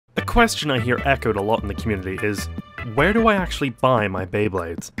question I hear echoed a lot in the community is, where do I actually buy my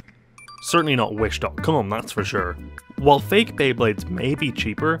Beyblades? Certainly not wish.com, that's for sure. While fake Beyblades may be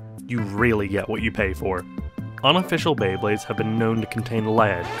cheaper, you really get what you pay for. Unofficial Beyblades have been known to contain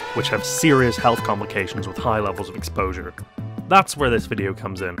lead, which have serious health complications with high levels of exposure. That's where this video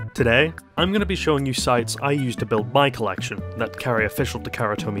comes in. Today, I'm going to be showing you sites I use to build my collection that carry official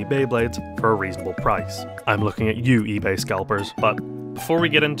Takaratomi Beyblades for a reasonable price. I'm looking at you, eBay scalpers, but before we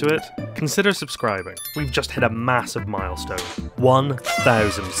get into it, consider subscribing. We've just hit a massive milestone,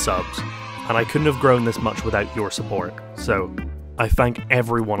 1,000 subs, and I couldn't have grown this much without your support, so I thank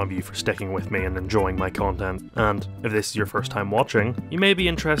every one of you for sticking with me and enjoying my content, and if this is your first time watching, you may be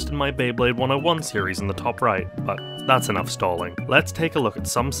interested in my Beyblade 101 series in the top right, but that's enough stalling. Let's take a look at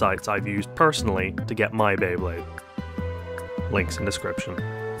some sites I've used personally to get my Beyblade. Links in description.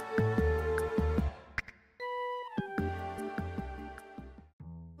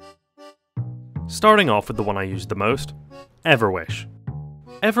 Starting off with the one I used the most, Everwish.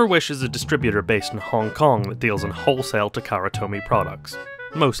 Everwish is a distributor based in Hong Kong that deals in wholesale Takaratomi products,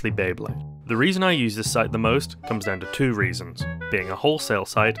 mostly Beyblade. The reason I use this site the most comes down to two reasons. Being a wholesale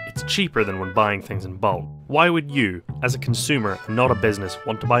site, it's cheaper than when buying things in bulk. Why would you, as a consumer and not a business,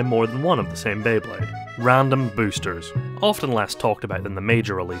 want to buy more than one of the same Beyblade? Random boosters. Often less talked about than the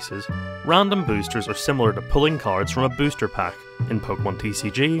major releases, random boosters are similar to pulling cards from a booster pack in Pokemon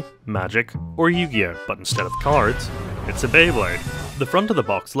TCG, Magic, or Yu-Gi-Oh! But instead of cards, it's a Beyblade. The front of the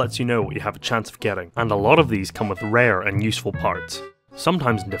box lets you know what you have a chance of getting, and a lot of these come with rare and useful parts,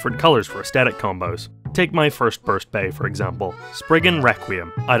 sometimes in different colours for aesthetic combos. Take my first Burst Bay for example, Spriggan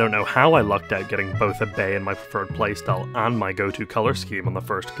Requiem. I don't know how I lucked out getting both a Bay in my preferred playstyle and my go-to colour scheme on the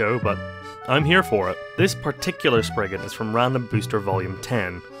first go, but I'm here for it. This particular Spriggan is from Random Booster Volume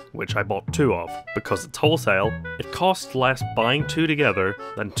 10, which I bought 2 of. Because it's wholesale, it costs less buying 2 together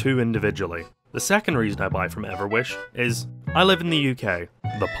than 2 individually. The second reason I buy from Everwish is I live in the UK,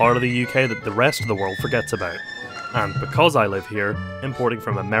 the part of the UK that the rest of the world forgets about. And because I live here, importing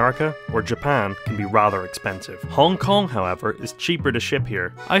from America or Japan can be rather expensive. Hong Kong, however, is cheaper to ship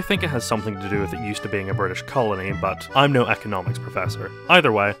here. I think it has something to do with it used to being a British colony, but I'm no economics professor.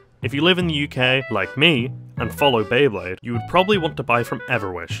 Either way, if you live in the UK, like me, and follow Beyblade, you would probably want to buy from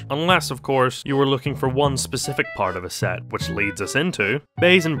Everwish, unless, of course, you were looking for one specific part of a set, which leads us into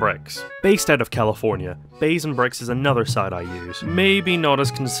Bays and Bricks. Based out of California, Bays and Bricks is another site I use. Maybe not as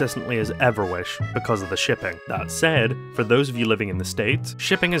consistently as Everwish because of the shipping. That said, for those of you living in the States,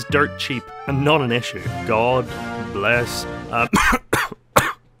 shipping is dirt cheap and not an issue. God bless.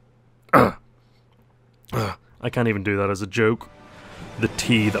 I can't even do that as a joke. The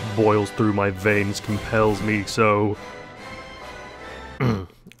tea that boils through my veins compels me so.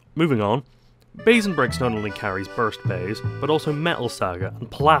 Moving on, Bays and Bricks not only carries Burst Bays, but also Metal Saga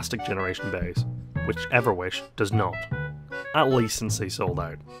and Plastic Generation Bays, which Everwish does not. At least since they sold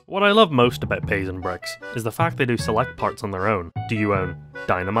out. What I love most about Bays and Bricks is the fact they do select parts on their own. Do you own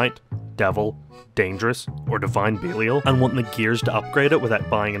Dynamite, Devil, Dangerous, or Divine Belial and want the gears to upgrade it without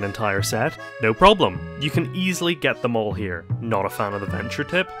buying an entire set? No problem, you can easily get them all here. Not a fan of the Venture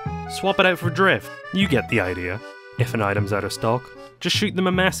tip? Swap it out for Drift. You get the idea. If an item's out of stock, just shoot them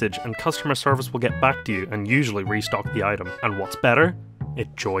a message and customer service will get back to you and usually restock the item. And what's better?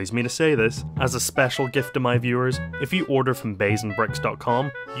 It joys me to say this, as a special gift to my viewers, if you order from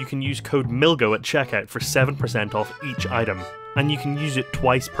baysandbricks.com, you can use code MILGO at checkout for 7% off each item. And you can use it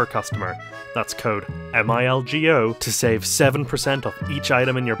twice per customer. That's code MILGO to save 7% off each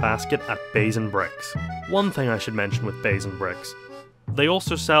item in your basket at Bays and Bricks. One thing I should mention with Bays and Bricks, they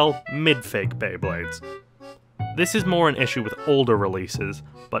also sell mid-fake Beyblades. This is more an issue with older releases,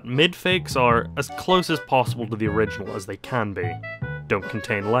 but mid-fakes are as close as possible to the original as they can be. Don't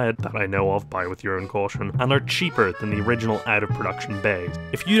contain lead, that I know of, buy with your own caution, and are cheaper than the original out-of-production Bays.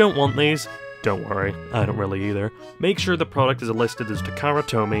 If you don't want these, don't worry, I don't really either. Make sure the product is listed as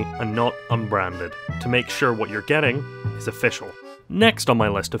Takaratomi and not unbranded, to make sure what you're getting is official. Next on my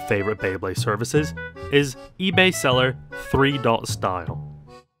list of favourite Beyblade services is eBay seller 3.style.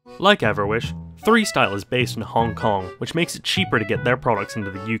 Like Everwish, 3style is based in Hong Kong, which makes it cheaper to get their products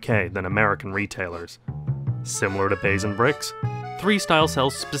into the UK than American retailers. Similar to Bays and Bricks, 3style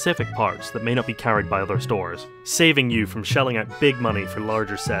sells specific parts that may not be carried by other stores, saving you from shelling out big money for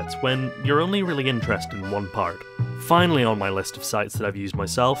larger sets when you're only really interested in one part. Finally on my list of sites that I've used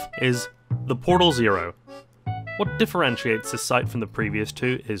myself is the Portal Zero. What differentiates this site from the previous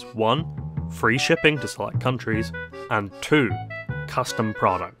two is 1. Free shipping to select countries, and 2. Custom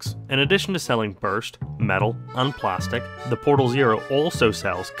products. In addition to selling burst, metal, and plastic, the Portal Zero also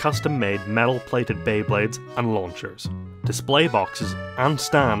sells custom-made metal-plated Beyblades and launchers. display boxes, and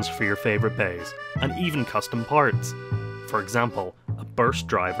stands for your favourite bays, and even custom parts. For example, a burst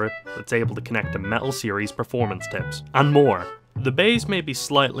driver that's able to connect to Metal Series performance tips, and more. The bays may be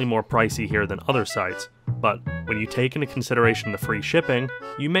slightly more pricey here than other sites, but when you take into consideration the free shipping,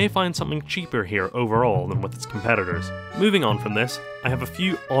 you may find something cheaper here overall than with its competitors. Moving on from this, I have a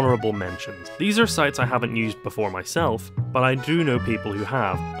few honourable mentions. These are sites I haven't used before myself, but I do know people who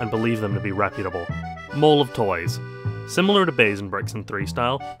have, and believe them to be reputable. Mall of Toys. Similar to Bays & Bricks and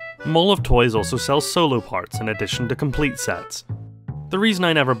 3Style, Mall of Toys also sells solo parts in addition to complete sets. The reason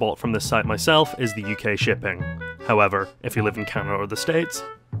I never bought from this site myself is the UK shipping. However, if you live in Canada or the States,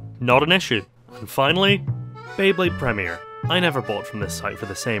 not an issue. And finally, Beyblade Premier. I never bought from this site for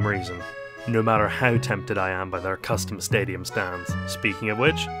the same reason, no matter how tempted I am by their custom stadium stands. Speaking of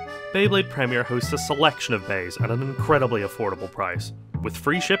which, Beyblade Premier hosts a selection of bays at an incredibly affordable price, with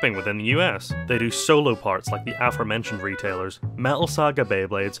free shipping within the US. They do solo parts like the aforementioned retailers, Metal Saga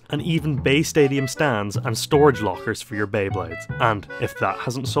Beyblades, and even Bay Stadium stands and storage lockers for your Beyblades. And if that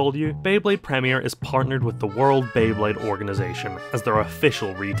hasn't sold you, Beyblade Premier is partnered with the World Beyblade Organization as their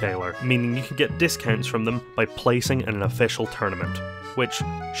official retailer, meaning you can get discounts from them by placing in an official tournament, which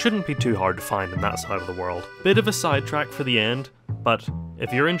shouldn't be too hard to find in that side of the world. Bit of a sidetrack for the end, but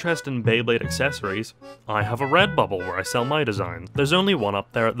if you're interested in Beyblade accessories, I have a Redbubble where I sell my designs. There's only one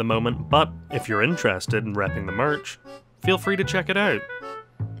up there at the moment, but if you're interested in repping the merch, feel free to check it out.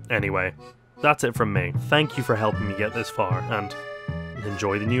 Anyway, that's it from me. Thank you for helping me get this far, and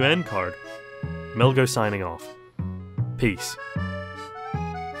enjoy the new end card. Milgo signing off. Peace.